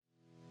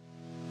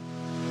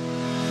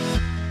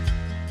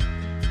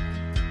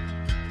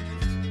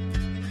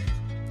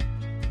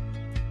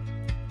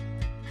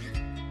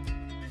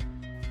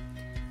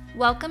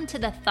Welcome to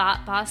the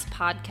Thought Boss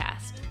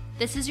Podcast.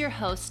 This is your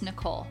host,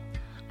 Nicole.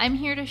 I'm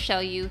here to show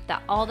you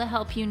that all the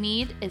help you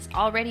need is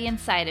already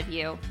inside of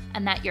you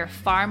and that you're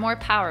far more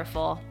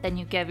powerful than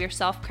you give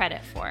yourself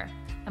credit for.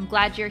 I'm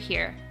glad you're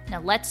here.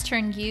 Now let's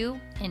turn you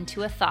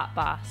into a Thought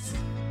Boss.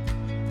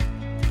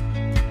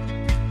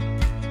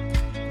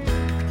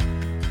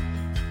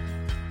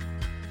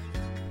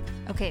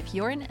 Okay, if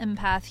you're an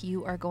empath,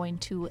 you are going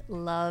to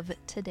love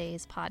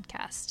today's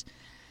podcast.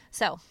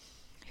 So,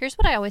 here's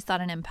what I always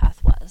thought an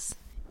empath was,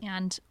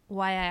 and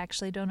why I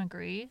actually don't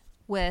agree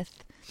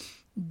with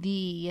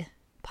the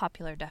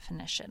popular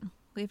definition.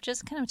 We've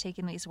just kind of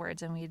taken these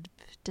words and we've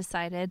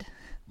decided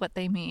what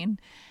they mean,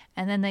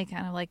 and then they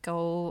kind of like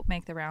go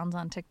make the rounds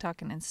on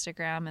TikTok and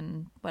Instagram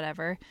and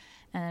whatever,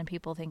 and then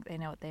people think they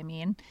know what they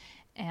mean.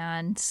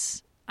 And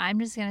I'm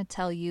just going to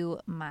tell you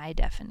my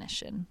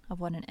definition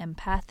of what an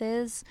empath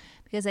is,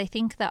 because I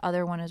think the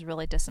other one is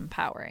really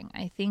disempowering.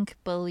 I think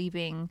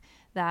believing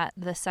that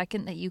the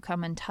second that you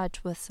come in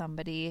touch with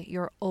somebody,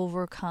 you're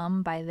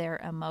overcome by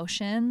their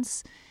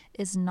emotions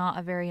is not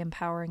a very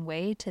empowering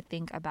way to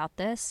think about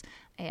this.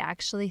 I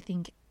actually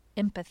think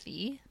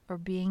empathy, or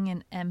being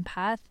an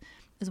empath,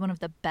 is one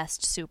of the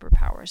best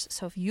superpowers.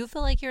 So if you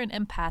feel like you're an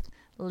empath,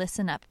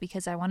 listen up,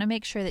 because I want to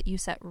make sure that you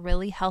set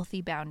really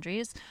healthy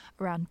boundaries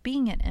around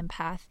being an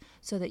empath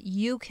so that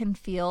you can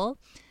feel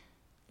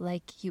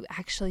like you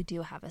actually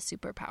do have a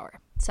superpower.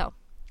 So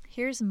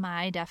here's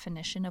my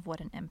definition of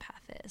what an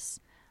empath is.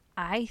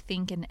 I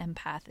think an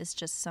empath is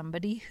just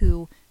somebody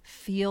who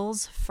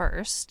feels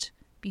first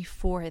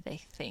before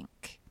they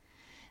think.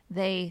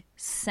 They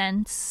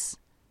sense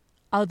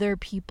other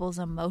people's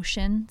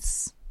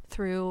emotions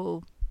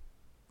through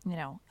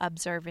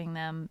observing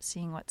them,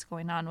 seeing what's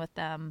going on with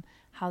them,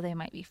 how they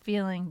might be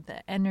feeling,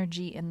 the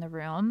energy in the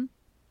room.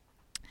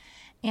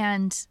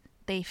 And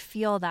they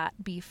feel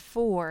that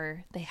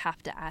before they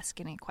have to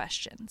ask any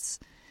questions.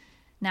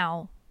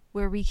 Now,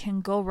 where we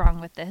can go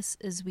wrong with this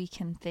is we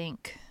can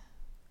think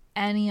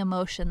any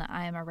emotion that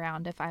I am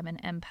around, if I'm an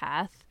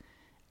empath,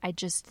 I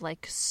just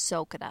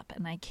soak it up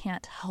and I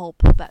can't help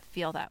but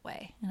feel that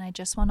way. And I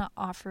just want to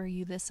offer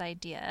you this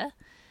idea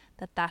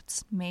that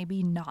that's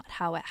maybe not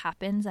how it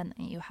happens and that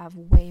you have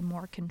way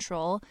more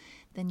control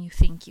than you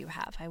think you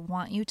have. I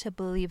want you to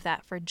believe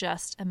that for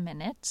just a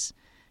minute,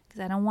 because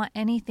I don't want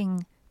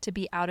anything to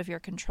be out of your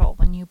control.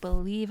 When you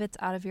believe it's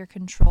out of your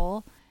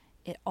control,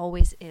 it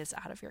always is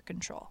out of your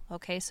control.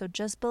 Okay, so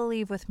just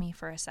believe with me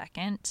for a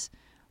second.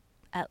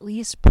 At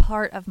least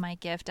part of my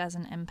gift as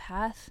an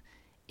empath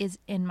is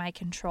in my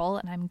control,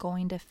 and I'm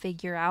going to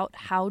figure out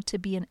how to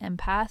be an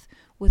empath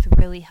with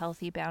really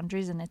healthy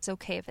boundaries. And it's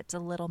okay if it's a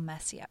little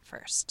messy at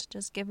first.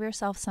 Just give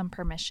yourself some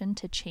permission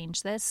to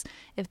change this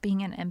if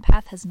being an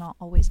empath has not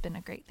always been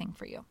a great thing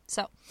for you.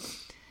 So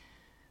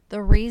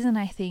the reason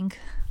I think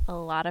a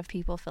lot of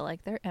people feel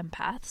like they're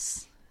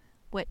empaths,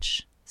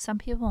 which some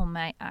people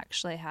might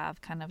actually have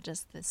kind of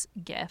just this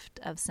gift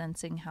of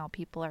sensing how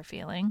people are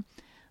feeling,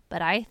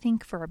 but I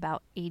think for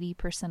about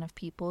 80% of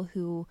people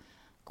who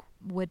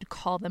would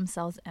call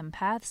themselves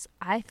empaths,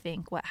 I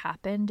think what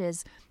happened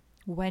is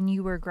when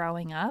you were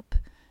growing up,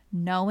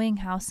 knowing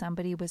how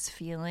somebody was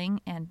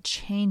feeling and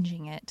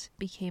changing it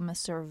became a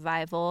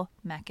survival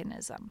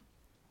mechanism.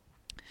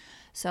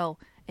 So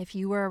if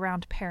you were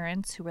around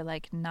parents who were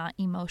not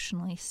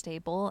emotionally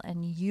stable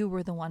and you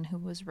were the one who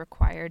was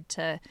required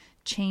to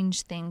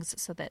change things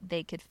so that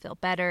they could feel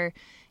better,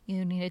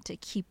 you needed to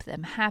keep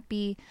them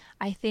happy.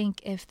 I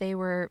think if they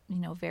were,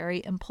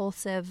 very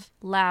impulsive,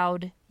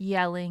 loud,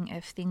 yelling,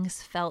 if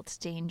things felt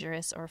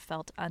dangerous or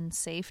felt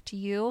unsafe to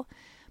you,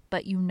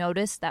 but you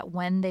noticed that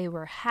when they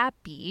were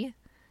happy,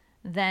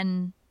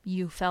 then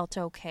you felt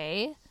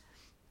okay,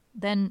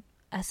 then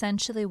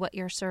essentially what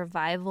your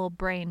survival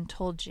brain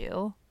told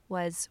you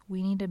was,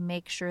 we need to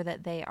make sure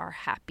that they are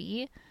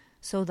happy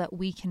so that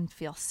we can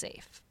feel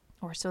safe,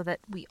 or so that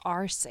we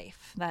are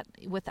safe. That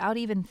without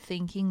even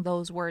thinking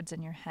those words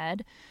in your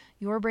head,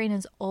 your brain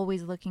is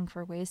always looking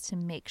for ways to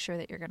make sure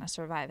that you're going to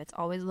survive. It's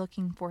always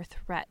looking for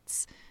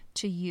threats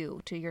to you,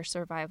 to your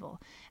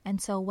survival.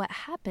 And so what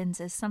happens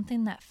is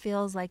something that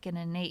feels like an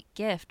innate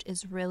gift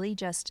is really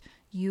just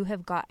you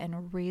have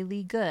gotten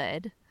really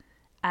good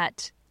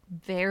at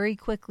very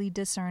quickly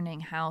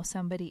discerning how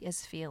somebody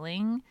is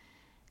feeling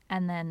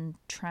and then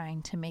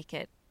trying to make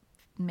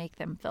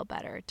them feel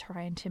better,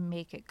 trying to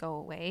make it go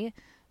away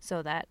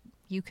so that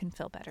you can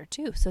feel better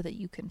too, so that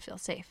you can feel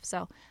safe.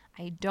 So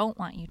I don't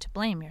want you to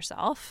blame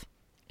yourself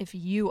if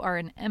you are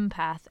an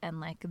empath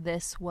and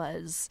this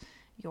was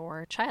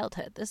your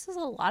childhood. This is a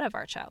lot of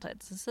our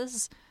childhoods. This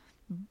is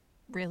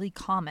really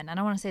common. I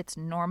don't want to say it's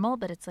normal,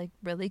 but it's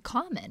really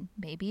common.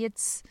 Maybe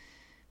it's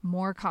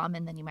more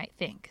common than you might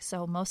think.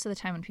 So most of the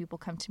time when people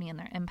come to me and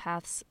they're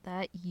empaths,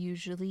 that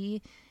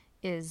usually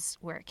is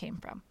where it came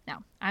from.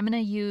 Now, I'm going to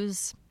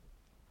use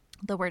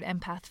the word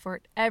empath for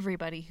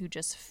everybody who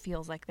just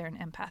feels like they're an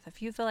empath.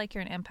 If you feel like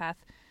you're an empath,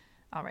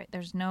 all right,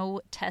 there's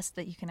no test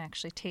that you can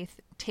actually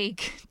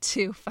take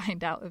to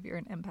find out if you're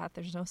an empath.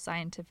 There's no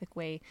scientific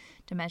way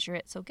to measure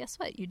it. So guess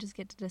what? You just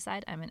get to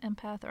decide, I'm an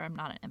empath or I'm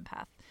not an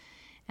empath.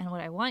 And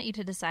what I want you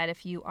to decide,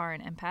 if you are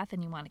an empath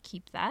and you want to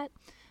keep that,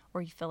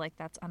 or you feel like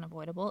that's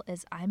unavoidable,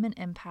 is I'm an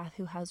empath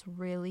who has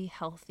really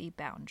healthy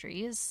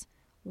boundaries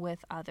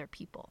with other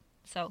people.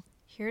 So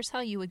here's how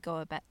you would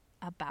go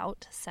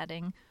about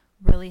setting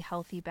really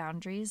healthy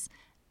boundaries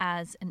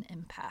as an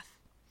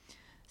empath.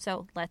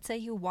 So let's say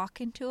you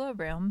walk into a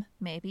room,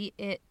 maybe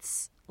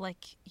it's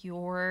like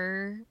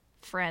your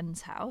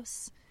friend's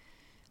house,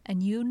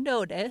 and you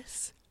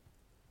notice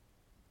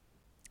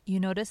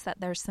that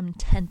there's some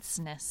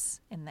tenseness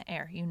in the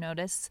air. You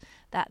notice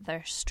that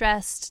they're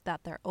stressed,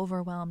 that they're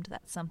overwhelmed,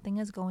 that something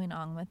is going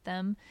on with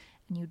them,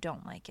 and you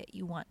don't like it.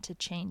 You want to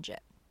change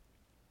it.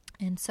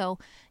 And so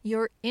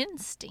your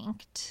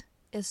instinct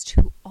is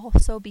to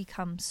also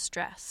become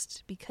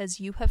stressed because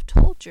you have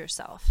told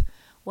yourself,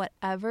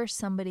 whatever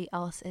somebody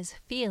else is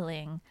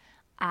feeling,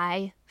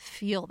 I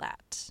feel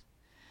that.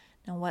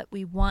 Now, what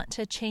we want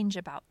to change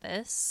about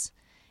this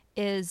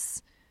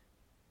is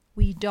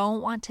we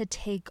don't want to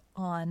take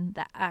on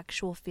the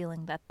actual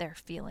feeling that they're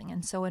feeling.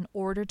 And so in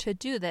order to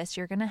do this,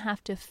 you're going to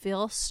have to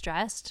feel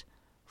stressed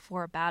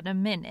for about a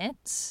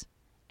minute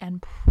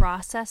and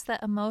process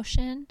that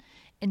emotion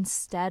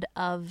instead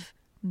of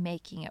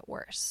making it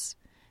worse.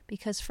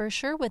 Because for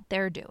sure what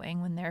they're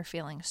doing when they're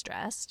feeling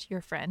stressed,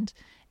 your friend,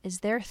 is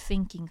they're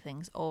thinking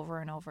things over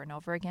and over and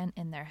over again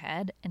in their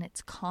head, and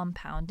it's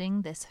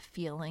compounding this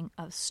feeling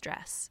of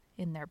stress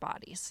in their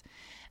bodies.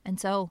 And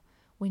so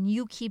when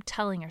you keep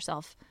telling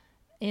yourself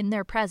in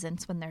their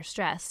presence when they're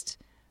stressed,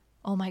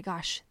 oh my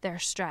gosh, they're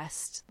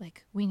stressed,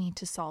 like we need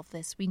to solve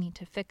this, we need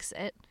to fix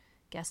it,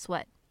 guess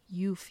what?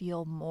 You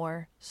feel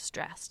more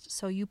stressed.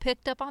 So you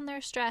picked up on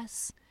their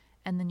stress,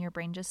 and then your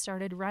brain just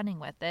started running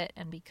with it.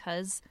 And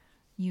because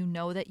you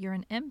know that you're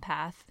an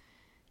empath,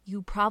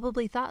 you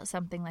probably thought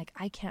something like,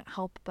 I can't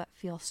help but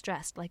feel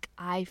stressed, like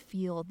I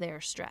feel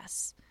their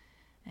stress.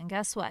 And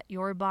guess what?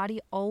 Your body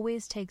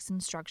always takes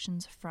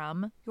instructions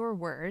from your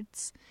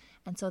words.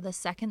 And so the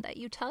second that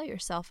you tell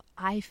yourself,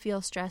 I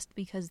feel stressed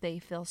because they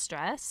feel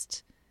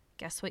stressed,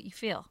 guess what you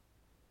feel?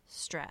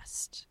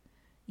 Stressed.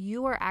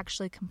 You are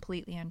actually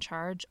completely in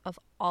charge of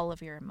all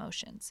of your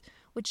emotions,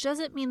 which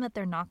doesn't mean that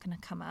they're not going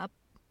to come up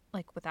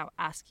like without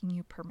asking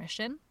you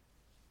permission.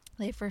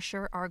 They for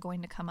sure are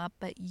going to come up,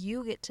 but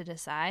you get to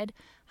decide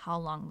how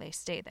long they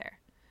stay there.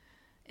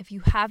 If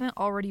you haven't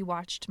already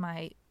watched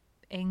my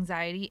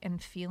anxiety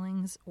and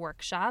feelings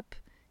workshop,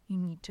 you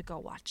need to go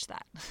watch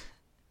that.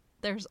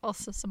 There's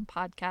also some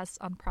podcasts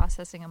on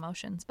processing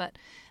emotions, but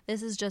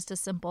this is just a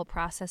simple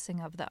processing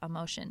of the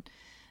emotion.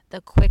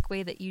 The quick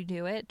way that you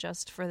do it,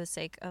 just for the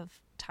sake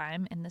of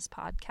time in this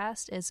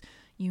podcast, is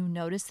you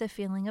notice the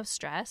feeling of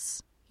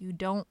stress. You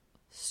don't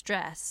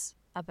stress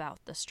about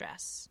the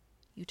stress.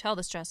 You tell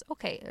the stress,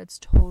 okay, it's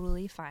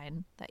totally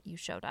fine that you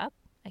showed up.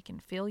 I can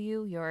feel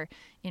you. You're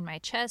in my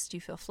chest,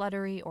 you feel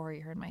fluttery, or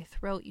you're in my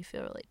throat, you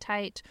feel really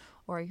tight,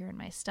 or you're in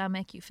my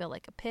stomach, you feel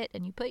like a pit,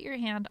 and you put your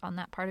hand on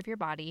that part of your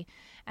body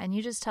and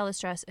you just tell the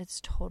stress,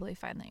 it's totally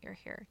fine that you're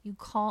here.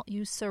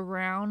 You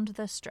surround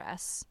the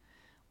stress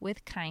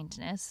with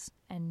kindness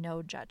and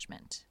no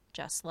judgment,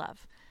 just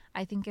love.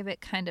 I think of it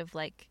kind of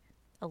like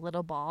a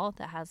little ball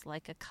that has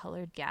like a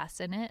colored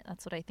gas in it.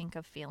 That's what I think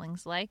of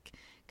feelings like,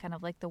 kind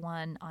of like the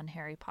one on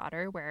Harry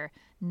Potter where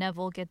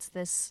Neville gets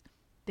this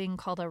thing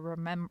called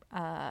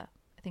I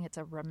think it's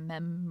a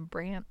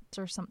remembrance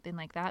or something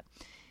like that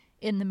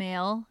in the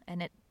mail,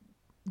 and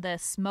the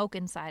smoke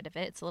inside of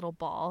it's a little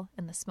ball,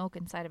 and the smoke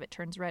inside of it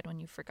turns red when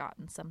you've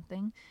forgotten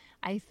something.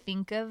 I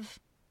think of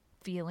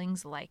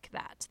feelings like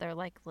that. They're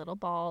like little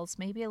balls,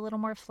 maybe a little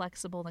more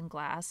flexible than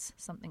glass,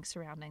 something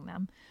surrounding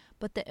them.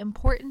 But the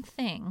important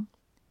thing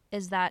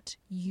is that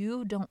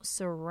you don't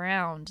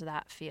surround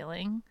that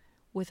feeling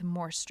with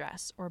more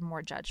stress or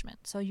more judgment.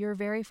 So your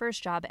very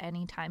first job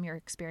anytime you're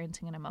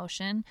experiencing an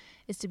emotion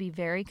is to be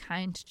very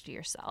kind to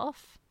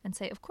yourself and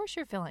say, of course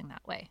you're feeling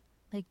that way.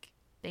 Like,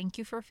 thank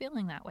you for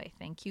feeling that way.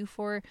 Thank you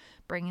for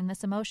bringing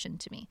this emotion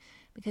to me,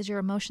 because your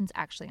emotions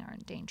actually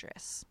aren't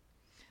dangerous.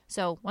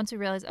 So once we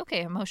realize,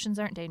 okay, emotions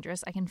aren't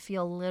dangerous, I can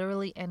feel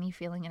literally any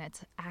feeling and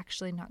it's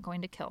actually not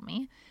going to kill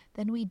me,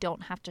 then we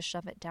don't have to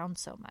shove it down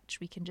so much.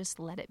 We can just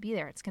let it be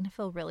there. It's going to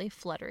feel really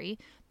fluttery.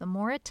 The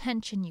more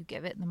attention you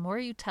give it, the more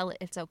you tell it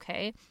it's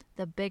okay,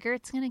 the bigger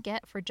it's going to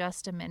get for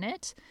just a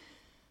minute,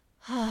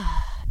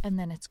 and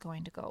then it's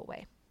going to go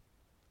away.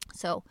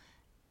 So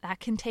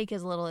that can take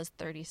as little as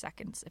 30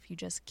 seconds if you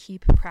just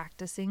keep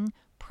practicing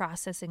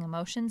processing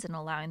emotions and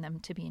allowing them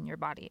to be in your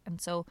body.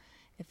 And so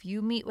if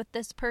you meet with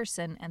this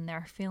person and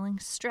they're feeling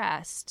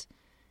stressed,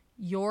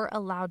 you're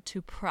allowed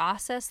to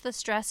process the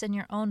stress in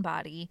your own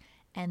body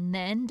and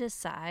then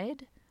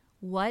decide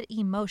what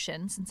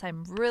emotion, since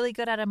I'm really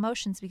good at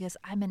emotions because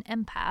I'm an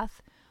empath,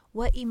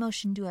 what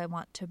emotion do I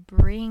want to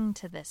bring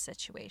to this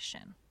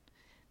situation?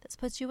 This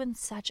puts you in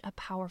such a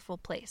powerful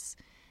place.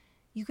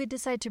 You could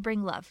decide to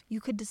bring love. You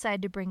could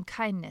decide to bring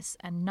kindness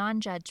and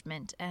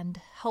non-judgment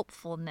and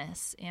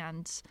helpfulness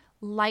and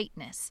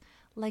lightness.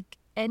 Like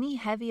any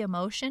heavy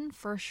emotion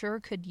for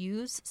sure could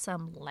use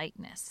some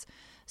lightness.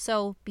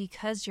 So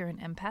because you're an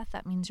empath,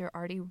 that means you're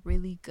already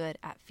really good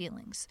at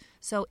feelings.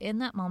 So in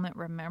that moment,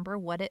 remember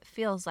what it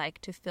feels like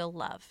to feel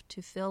love,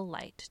 to feel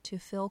light, to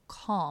feel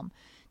calm,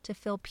 to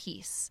feel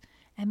peace.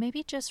 And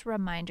maybe just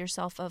remind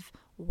yourself of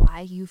why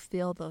you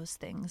feel those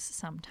things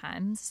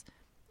sometimes.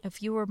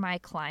 If you were my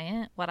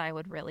client, what I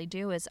would really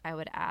do is I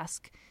would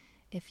ask,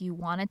 if you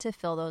wanted to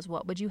feel those,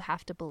 what would you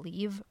have to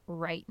believe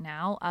right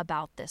now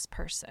about this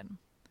person?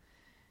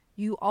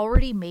 You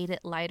already made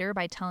it lighter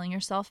by telling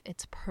yourself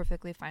it's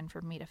perfectly fine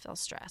for me to feel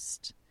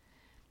stressed.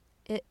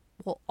 It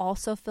will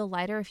also feel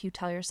lighter if you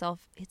tell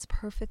yourself it's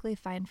perfectly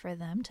fine for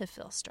them to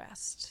feel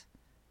stressed.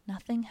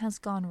 Nothing has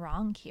gone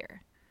wrong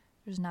here.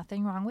 There's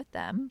nothing wrong with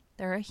them.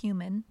 They're a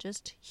human,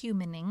 just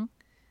humaning.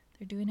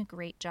 They're doing a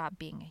great job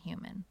being a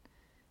human.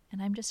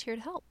 And I'm just here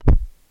to help.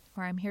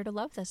 Or I'm here to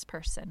love this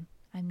person.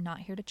 I'm not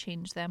here to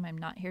change them. I'm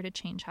not here to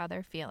change how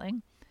they're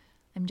feeling.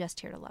 I'm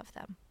just here to love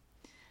them.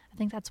 I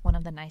think that's one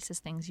of the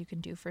nicest things you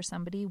can do for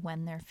somebody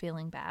when they're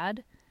feeling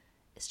bad,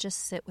 is just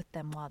sit with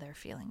them while they're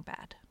feeling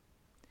bad.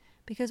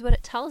 Because what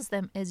it tells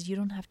them is you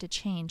don't have to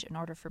change in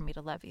order for me to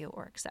love you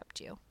or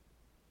accept you.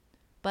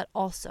 But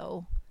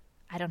also,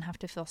 I don't have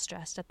to feel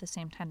stressed at the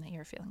same time that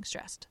you're feeling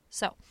stressed.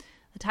 So,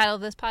 the title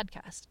of this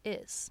podcast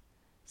is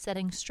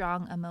Setting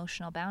Strong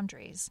Emotional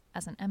Boundaries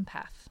as an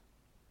Empath.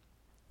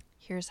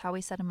 Here's how we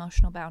set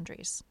emotional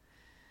boundaries.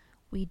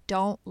 We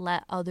don't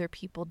let other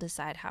people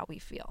decide how we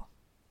feel.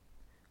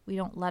 We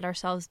don't let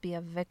ourselves be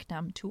a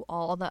victim to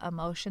all the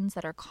emotions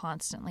that are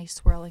constantly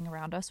swirling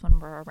around us when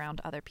we're around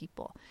other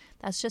people.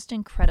 That's just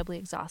incredibly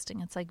exhausting.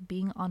 It's like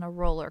being on a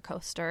roller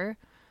coaster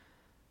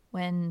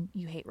when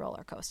you hate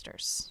roller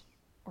coasters,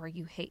 or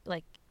you hate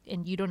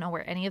and you don't know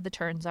where any of the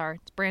turns are.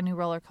 It's a brand new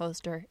roller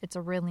coaster. It's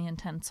a really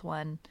intense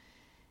one.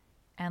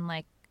 And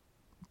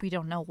we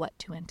don't know what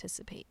to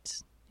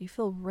anticipate. You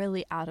feel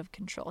really out of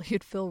control.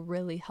 You'd feel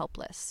really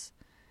helpless.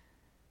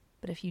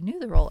 But if you knew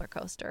the roller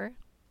coaster,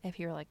 if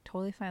you're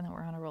totally fine that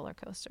we're on a roller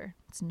coaster,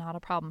 it's not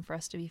a problem for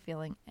us to be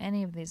feeling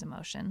any of these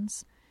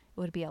emotions. It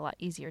would be a lot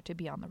easier to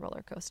be on the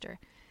roller coaster.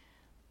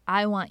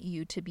 I want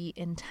you to be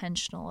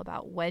intentional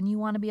about when you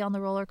want to be on the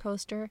roller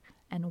coaster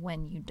and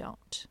when you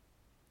don't.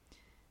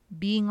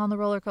 Being on the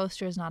roller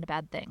coaster is not a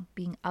bad thing.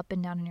 Being up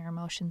and down in your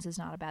emotions is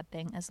not a bad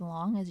thing, as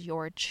long as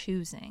you're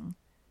choosing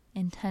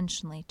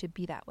intentionally to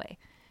be that way.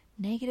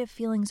 Negative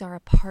feelings are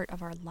a part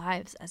of our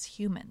lives as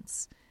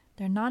humans.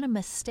 They're not a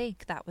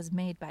mistake that was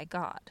made by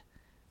God.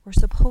 We're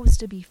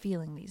supposed to be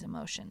feeling these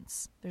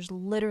emotions. There's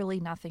literally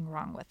nothing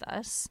wrong with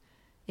us.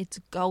 It's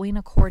going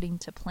according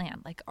to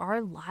plan.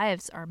 Our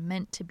lives are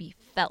meant to be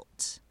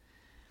felt,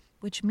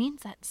 which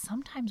means that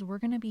sometimes we're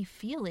going to be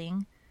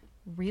feeling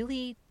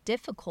really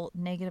difficult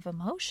negative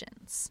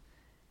emotions.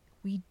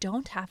 We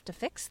don't have to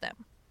fix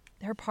them.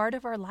 They're part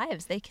of our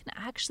lives. They can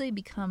actually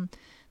become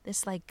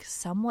this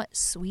somewhat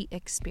sweet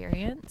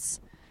experience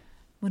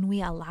when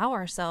we allow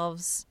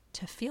ourselves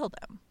to feel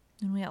them.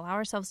 When we allow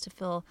ourselves to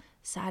feel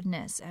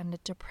sadness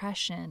and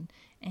depression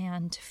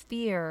and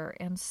fear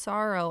and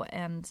sorrow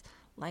and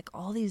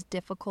all these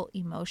difficult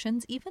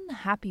emotions. Even the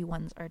happy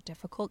ones are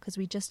difficult because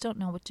we just don't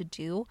know what to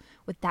do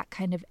with that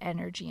kind of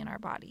energy in our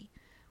body.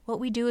 What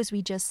we do is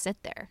we just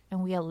sit there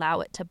and we allow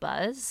it to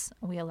buzz,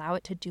 and we allow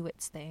it to do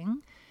its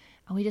thing,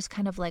 and we just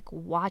kind of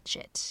watch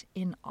it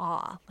in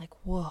awe.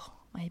 Whoa,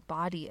 my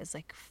body is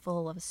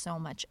full of so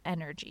much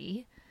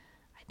energy.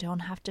 I don't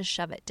have to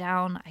shove it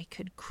down. I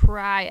could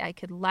cry, I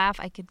could laugh,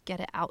 I could get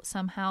it out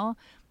somehow,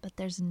 but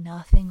there's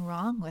nothing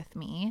wrong with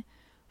me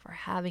for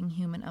having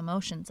human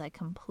emotions. I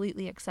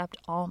completely accept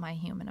all my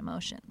human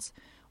emotions.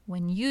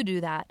 When you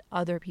do that,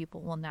 other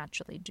people will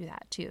naturally do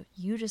that too.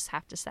 You just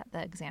have to set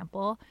the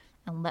example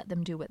and let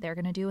them do what they're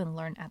going to do and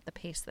learn at the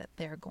pace that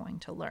they're going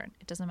to learn.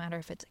 It doesn't matter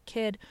if it's a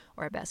kid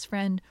or a best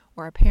friend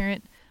or a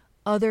parent.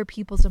 Other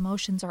people's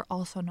emotions are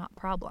also not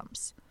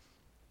problems.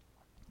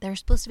 They're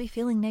supposed to be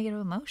feeling negative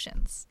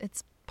emotions.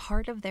 It's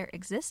part of their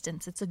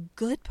existence. It's a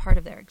good part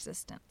of their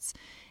existence.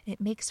 It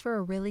makes for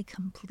a really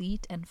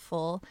complete and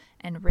full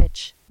and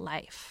rich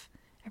life.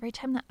 Every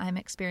time that I'm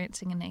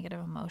experiencing a negative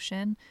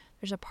emotion,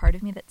 there's a part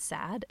of me that's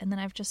sad, and then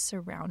I've just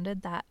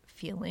surrounded that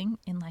feeling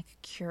in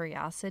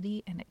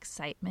curiosity and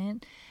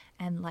excitement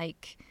and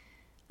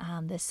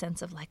this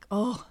sense of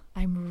oh,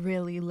 I'm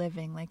really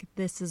living.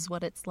 This is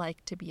what it's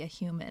like to be a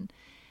human.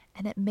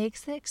 And it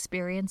makes the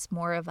experience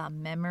more of a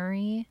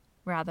memory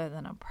rather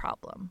than a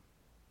problem.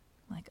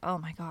 Oh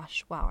my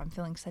gosh, wow, I'm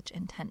feeling such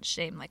intense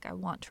shame. I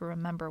want to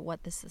remember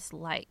what this is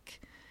like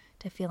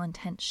to feel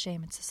intense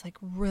shame. It's this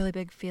really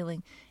big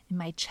feeling in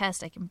my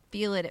chest. I can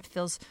feel it. It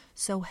feels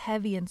so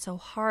heavy and so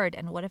hard.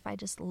 And what if I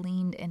just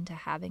leaned into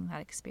having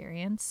that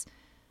experience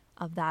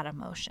of that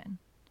emotion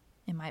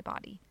in my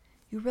body?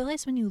 You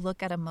realize when you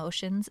look at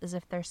emotions as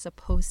if they're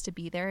supposed to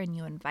be there and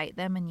you invite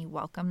them and you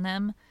welcome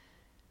them,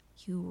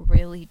 you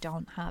really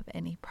don't have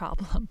any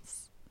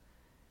problems.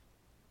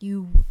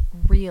 You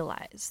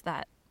realize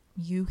that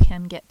you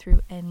can get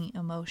through any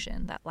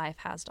emotion that life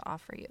has to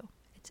offer you.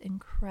 It's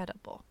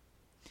incredible.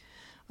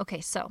 Okay,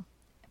 so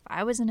if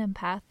I was an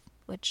empath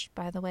which,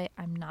 by the way,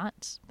 I'm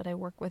not, but I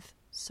work with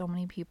so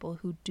many people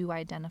who do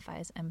identify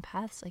as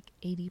empaths. Like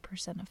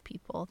 80% of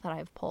people that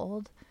I've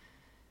polled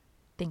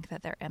think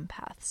that they're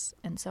empaths.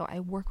 And so I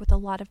work with a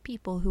lot of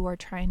people who are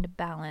trying to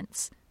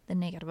balance the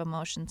negative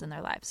emotions in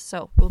their lives.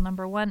 So rule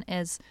number 1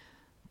 is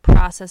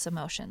process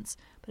emotions.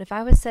 But if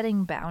I was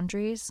setting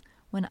boundaries,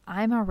 when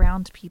I'm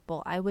around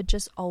people, I would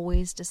just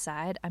always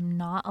decide I'm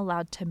not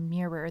allowed to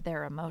mirror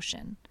their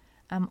emotion.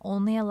 I'm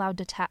only allowed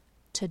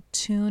to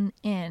tune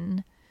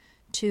in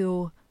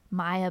to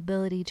my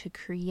ability to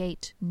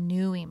create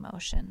new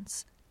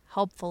emotions,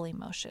 helpful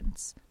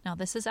emotions. Now,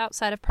 this is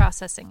outside of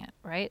processing it,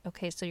 right?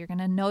 Okay, so you're going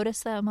to notice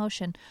the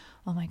emotion.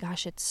 Oh my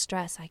gosh, it's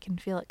stress. I can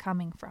feel it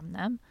coming from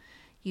them.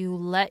 You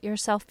let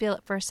yourself feel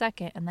it for a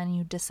second, and then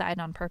you decide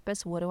on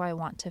purpose, what do I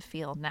want to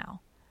feel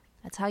now?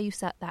 That's how you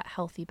set that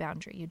healthy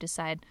boundary. You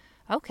decide,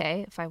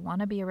 okay, if I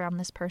want to be around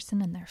this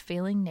person and they're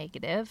feeling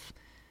negative,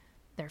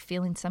 they're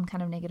feeling some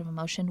kind of negative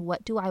emotion,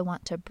 what do I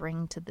want to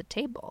bring to the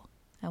table?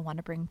 I want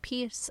to bring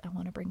peace. I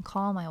want to bring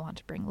calm. I want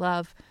to bring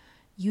love.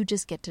 You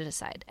just get to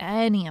decide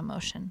any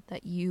emotion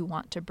that you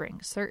want to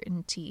bring.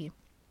 Certainty,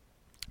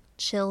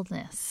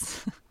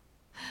 chillness,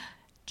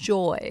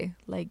 joy,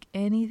 like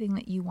anything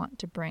that you want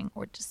to bring,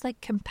 or just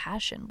like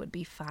compassion would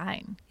be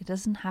fine. It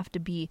doesn't have to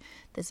be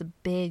this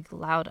big,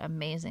 loud,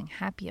 amazing,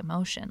 happy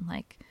emotion.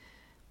 Like,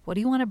 what do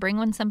you want to bring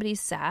when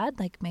somebody's sad?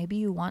 Like maybe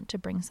you want to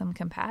bring some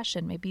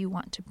compassion. Maybe you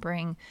want to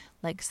bring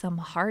like some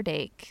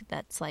heartache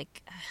that's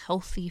like a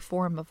healthy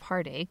form of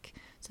heartache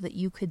so that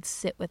you could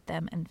sit with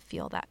them and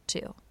feel that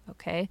too.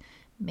 Okay?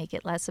 Make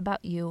it less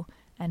about you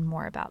and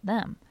more about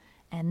them.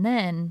 And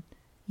then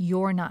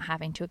you're not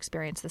having to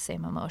experience the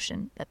same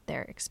emotion that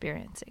they're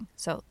experiencing.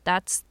 So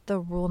that's the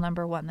rule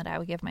number 1 that I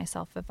would give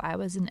myself if I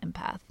was an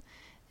empath,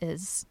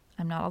 is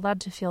I'm not allowed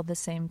to feel the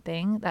same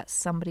thing that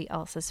somebody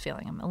else is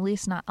feeling. I'm at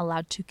least not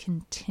allowed to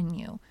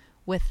continue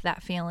with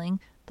that feeling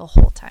the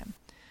whole time.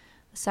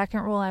 The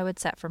second rule I would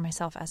set for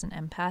myself as an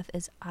empath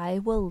is I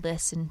will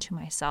listen to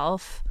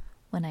myself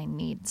when I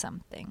need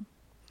something.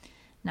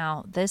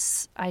 Now,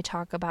 this I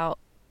talk about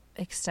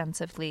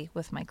extensively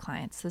with my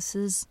clients. This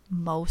is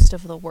most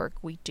of the work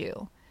we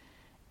do,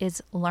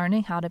 is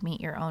learning how to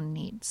meet your own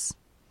needs.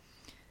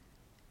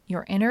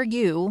 Your inner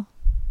you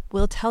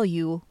will tell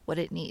you what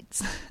it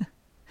needs.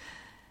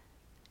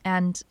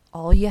 And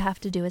all you have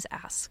to do is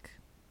ask.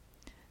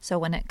 So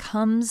when it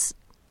comes,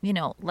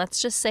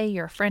 let's just say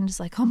your friend is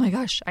like, oh my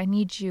gosh, I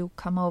need you,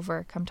 come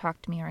over, come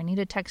talk to me, or I need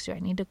to text you, I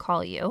need to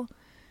call you.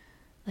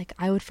 Like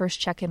I would first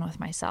check in with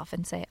myself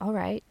and say, all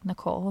right,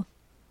 Nicole,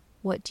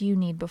 what do you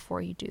need before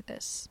you do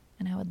this?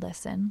 And I would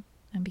listen.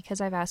 And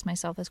because I've asked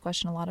myself this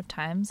question a lot of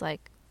times,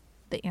 like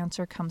the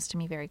answer comes to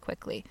me very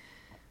quickly.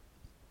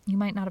 You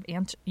might not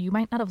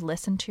have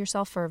listened to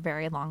yourself for a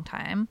very long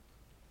time.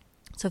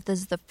 So if this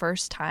is the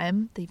first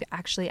time that you've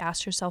actually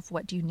asked yourself,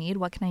 what do you need?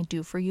 What can I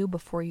do for you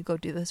before you go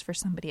do this for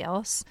somebody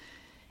else?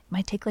 It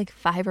might take like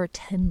 5 or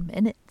 10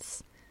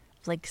 minutes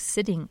of like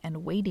sitting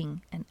and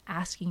waiting and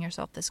asking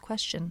yourself this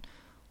question.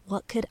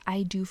 What could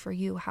I do for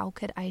you? How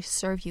could I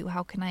serve you?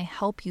 How can I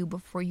help you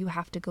before you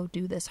have to go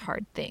do this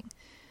hard thing?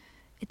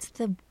 It's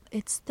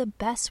the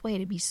best way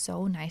to be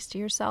so nice to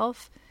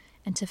yourself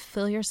and to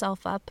fill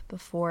yourself up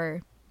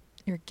before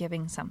you're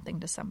giving something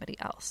to somebody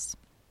else.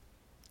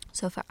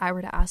 So if I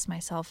were to ask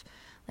myself,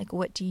 like,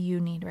 what do you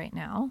need right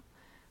now?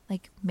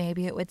 Like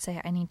maybe it would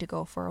say, I need to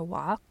go for a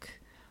walk,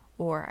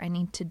 or I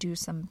need to do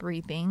some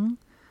breathing,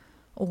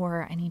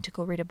 or I need to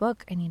go read a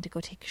book. I need to go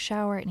take a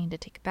shower. I need to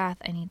take a bath.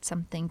 I need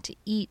something to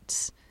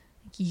eat.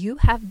 You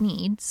have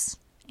needs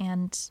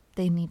and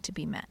they need to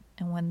be met.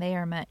 And when they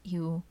are met,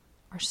 you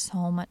are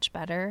so much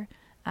better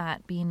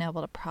at being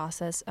able to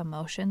process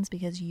emotions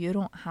because you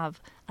don't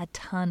have a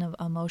ton of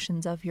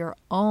emotions of your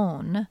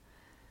own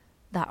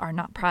that are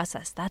not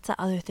processed. That's the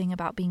other thing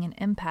about being an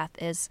empath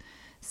is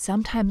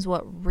sometimes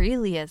what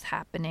really is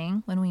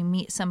happening when we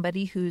meet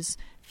somebody who's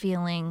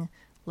feeling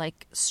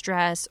like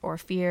stress or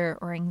fear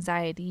or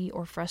anxiety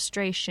or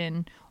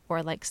frustration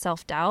or like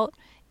self-doubt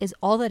is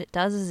all that it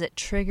does is it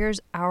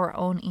triggers our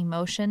own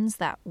emotions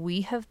that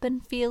we have been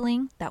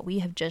feeling, that we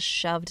have just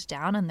shoved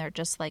down, and they're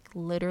just like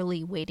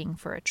literally waiting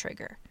for a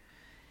trigger.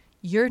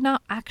 You're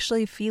not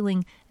actually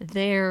feeling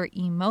their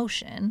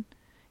emotion.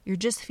 You're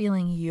just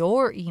feeling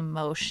your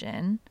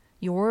emotion,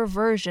 your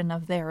version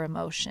of their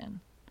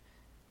emotion.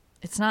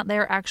 It's not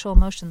their actual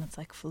emotion that's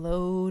like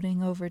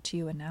floating over to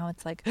you and now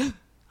it's like,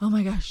 oh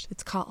my gosh,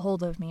 it's caught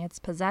hold of me. It's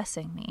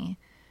possessing me.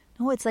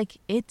 No, it's like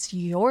it's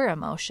your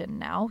emotion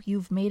now.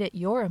 You've made it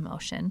your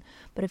emotion.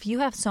 But if you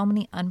have so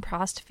many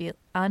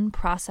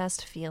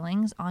unprocessed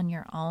feelings on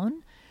your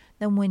own,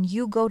 then when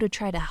you go to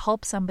try to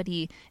help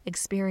somebody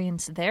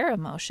experience their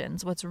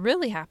emotions, what's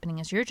really happening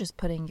is you're just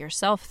putting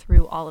yourself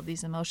through all of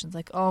these emotions.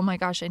 Like, oh my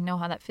gosh, I know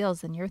how that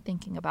feels. Then you're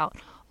thinking about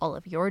all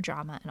of your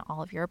drama and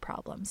all of your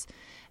problems.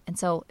 And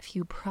so if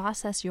you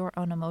process your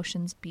own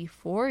emotions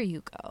before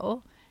you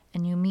go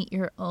and you meet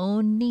your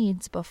own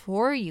needs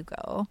before you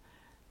go,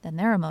 then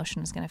their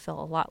emotion is going to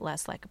feel a lot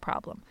less like a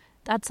problem.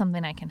 That's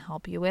something I can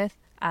help you with.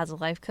 As a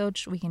life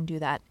coach, we can do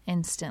that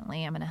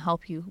instantly. I'm going to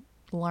help you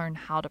learn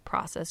how to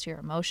process your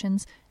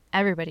emotions.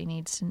 Everybody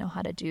needs to know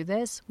how to do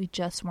this. We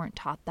just weren't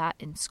taught that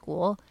in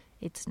school.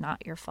 It's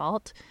not your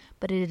fault,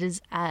 but it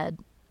is a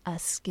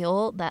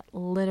skill that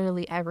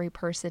literally every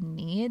person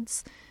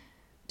needs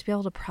to be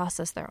able to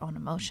process their own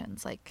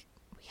emotions. Like,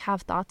 we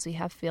have thoughts, we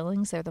have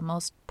feelings. They're the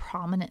most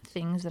prominent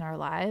things in our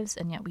lives,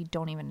 and yet we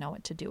don't even know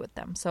what to do with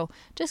them. So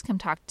just come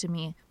talk to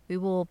me. We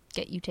will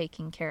get you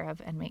taken care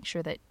of and make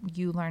sure that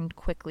you learn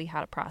quickly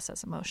how to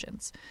process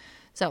emotions.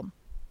 So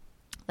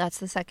that's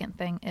the second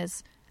thing,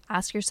 is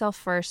ask yourself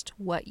first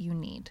what you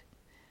need.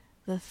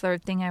 The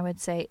third thing I would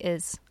say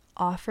is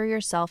offer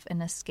yourself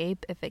an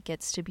escape if it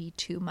gets to be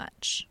too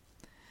much.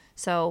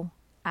 So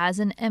as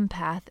an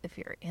empath, if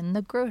you're in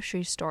the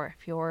grocery store,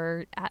 if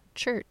you're at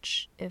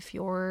church, if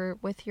you're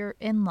with your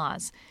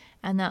in-laws,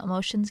 and the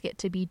emotions get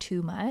to be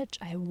too much,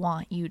 I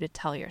want you to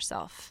tell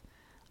yourself,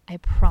 I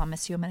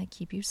promise you I'm going to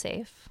keep you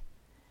safe.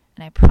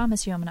 And I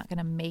promise you I'm not going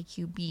to make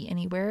you be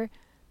anywhere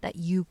that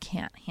you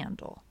can't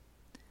handle.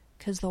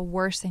 Because the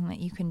worst thing that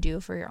you can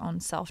do for your own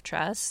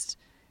self-trust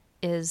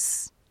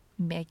is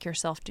make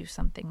yourself do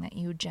something that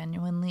you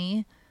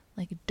genuinely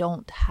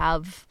don't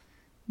have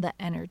the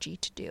energy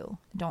to do,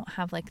 don't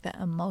have the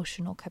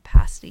emotional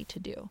capacity to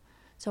do.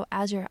 So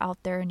as you're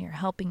out there and you're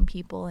helping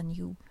people and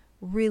you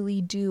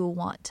really do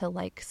want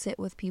to sit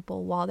with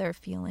people while they're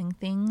feeling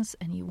things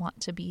and you want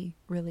to be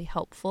really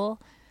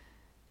helpful,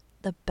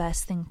 the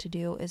best thing to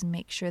do is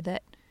make sure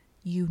that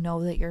you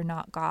know that you're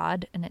not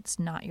God and it's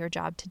not your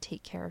job to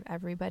take care of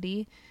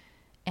everybody,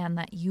 and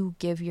that you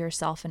give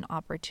yourself an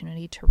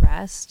opportunity to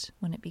rest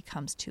when it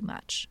becomes too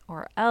much,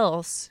 or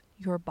else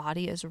your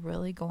body is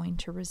really going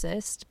to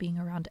resist being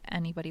around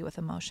anybody with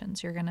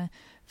emotions. You're going to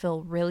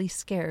feel really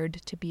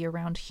scared to be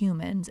around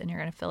humans, and you're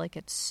going to feel like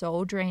it's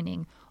so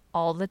draining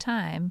all the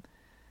time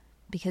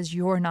because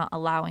you're not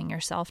allowing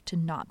yourself to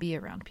not be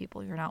around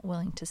people. You're not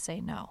willing to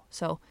say no.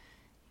 So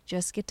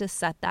just get to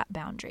set that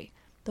boundary.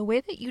 The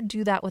way that you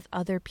do that with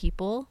other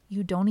people,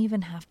 you don't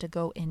even have to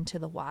go into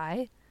the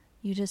why.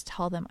 You just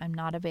tell them, I'm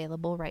not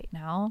available right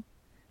now,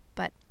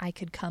 but I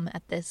could come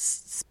at this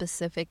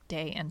specific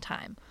day and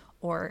time.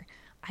 Or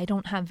I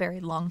don't have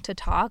very long to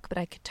talk, but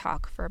I could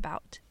talk for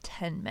about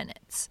 10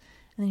 minutes.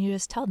 And then you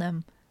just tell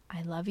them,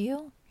 I love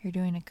you. You're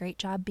doing a great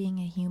job being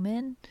a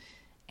human.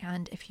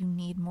 And if you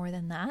need more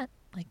than that,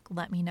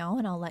 let me know,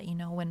 and I'll let you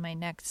know when my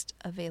next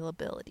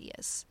availability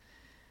is.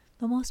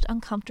 The most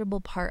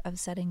uncomfortable part of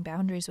setting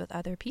boundaries with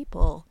other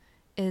people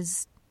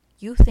is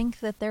you think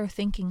that they're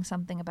thinking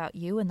something about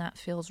you, and that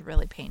feels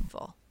really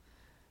painful.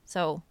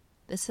 So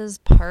this is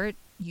part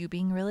you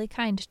being really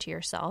kind to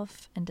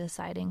yourself and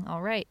deciding,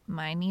 all right,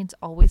 my needs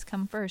always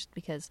come first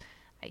because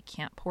I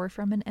can't pour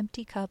from an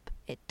empty cup.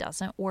 It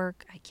doesn't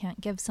work. I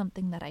can't give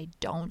something that I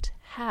don't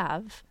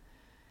have.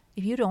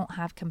 If you don't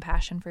have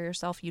compassion for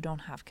yourself, you don't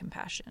have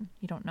compassion.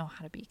 You don't know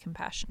how to be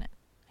compassionate.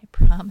 I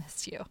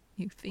promise you.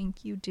 You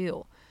think you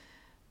do.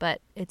 But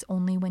it's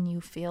only when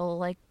you feel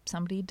like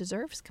somebody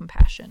deserves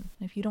compassion.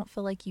 If you don't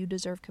feel like you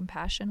deserve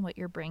compassion, what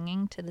you're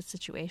bringing to the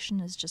situation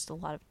is just a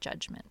lot of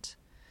judgment.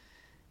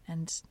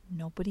 And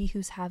nobody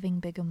who's having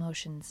big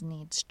emotions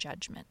needs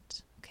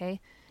judgment, okay?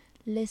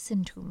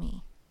 Listen to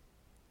me.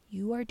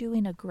 You are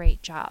doing a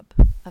great job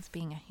of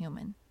being a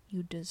human.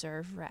 You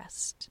deserve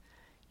rest.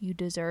 You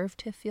deserve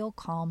to feel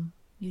calm.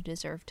 You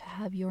deserve to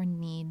have your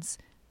needs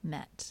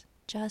met.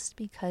 Just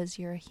because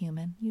you're a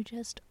human, you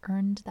just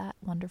earned that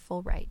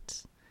wonderful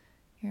right.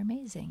 You're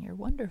amazing. You're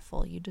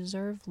wonderful. You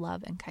deserve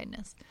love and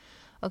kindness.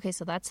 Okay,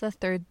 so that's the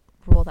third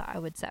rule that I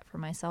would set for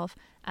myself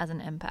as an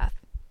empath.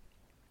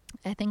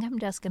 I think I'm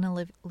just going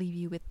to leave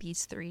you with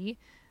these three.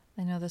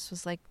 I know this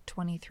was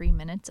 23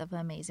 minutes of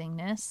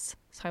amazingness,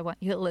 so I want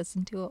you to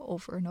listen to it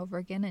over and over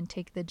again and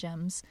take the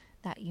gems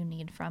that you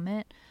need from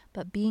it.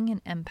 But being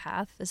an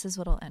empath, this is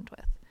what I'll end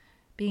with.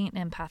 Being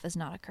an empath is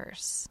not a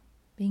curse.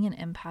 Being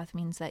an empath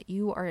means that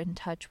you are in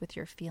touch with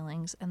your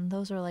feelings, and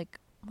those are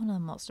one of the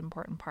most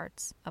important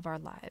parts of our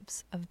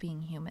lives, of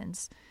being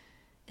humans,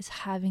 is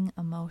having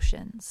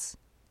emotions,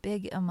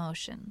 big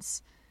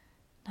emotions.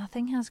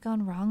 Nothing has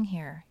gone wrong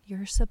here.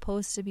 You're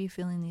supposed to be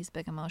feeling these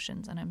big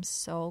emotions, and I'm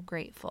so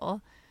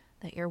grateful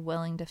that you're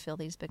willing to feel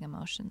these big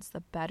emotions.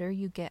 The better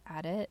you get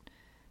at it,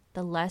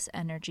 the less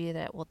energy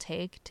that it will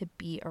take to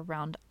be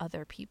around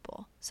other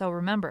people. So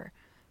remember,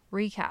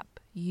 recap,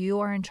 you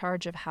are in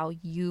charge of how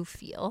you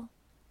feel,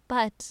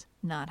 but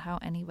not how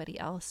anybody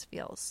else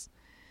feels.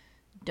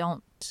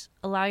 Don't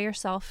allow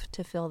yourself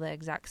to feel the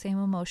exact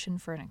same emotion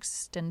for an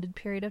extended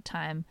period of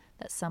time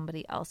that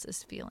somebody else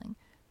is feeling.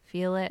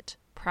 Feel it,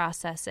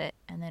 process it,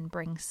 and then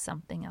bring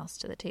something else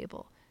to the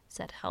table.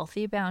 Set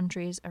healthy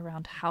boundaries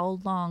around how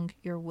long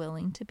you're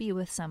willing to be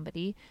with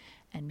somebody,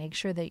 and make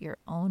sure that your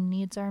own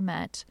needs are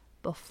met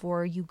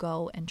before you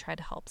go and try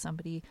to help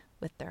somebody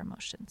with their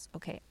emotions.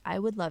 Okay, I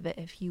would love it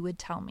if you would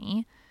tell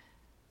me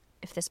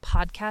if this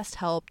podcast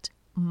helped.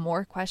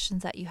 More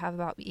questions that you have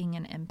about being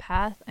an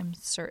empath. I'm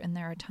certain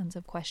there are tons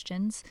of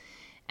questions.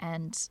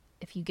 And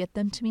if you get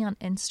them to me on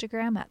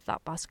Instagram at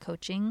ThoughtBoss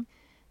Coaching,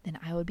 then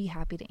I would be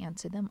happy to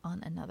answer them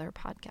on another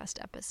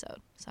podcast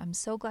episode. So I'm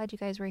so glad you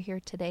guys were here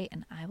today,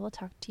 and I will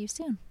talk to you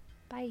soon.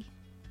 Bye.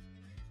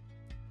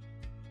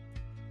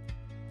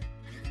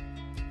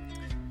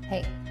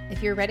 Hey,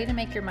 if you're ready to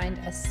make your mind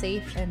a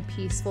safe and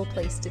peaceful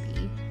place to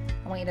be,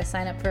 I want you to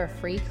sign up for a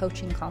free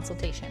coaching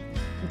consultation.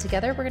 And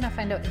together we're going to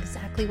find out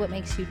exactly what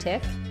makes you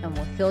tick, and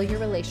we'll heal your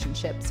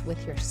relationships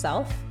with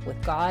yourself,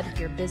 with God,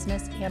 your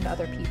business, and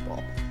other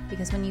people.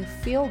 Because when you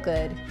feel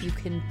good, you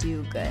can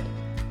do good.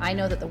 I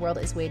know that the world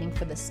is waiting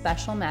for the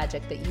special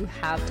magic that you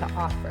have to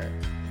offer.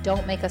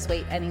 Don't make us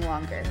wait any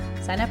longer.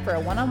 Sign up for a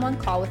one-on-one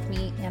call with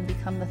me and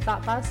become the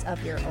thought boss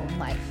of your own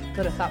life.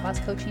 Go to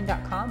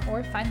thoughtbosscoaching.com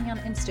or find me on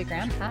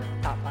Instagram at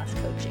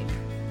thoughtbosscoaching.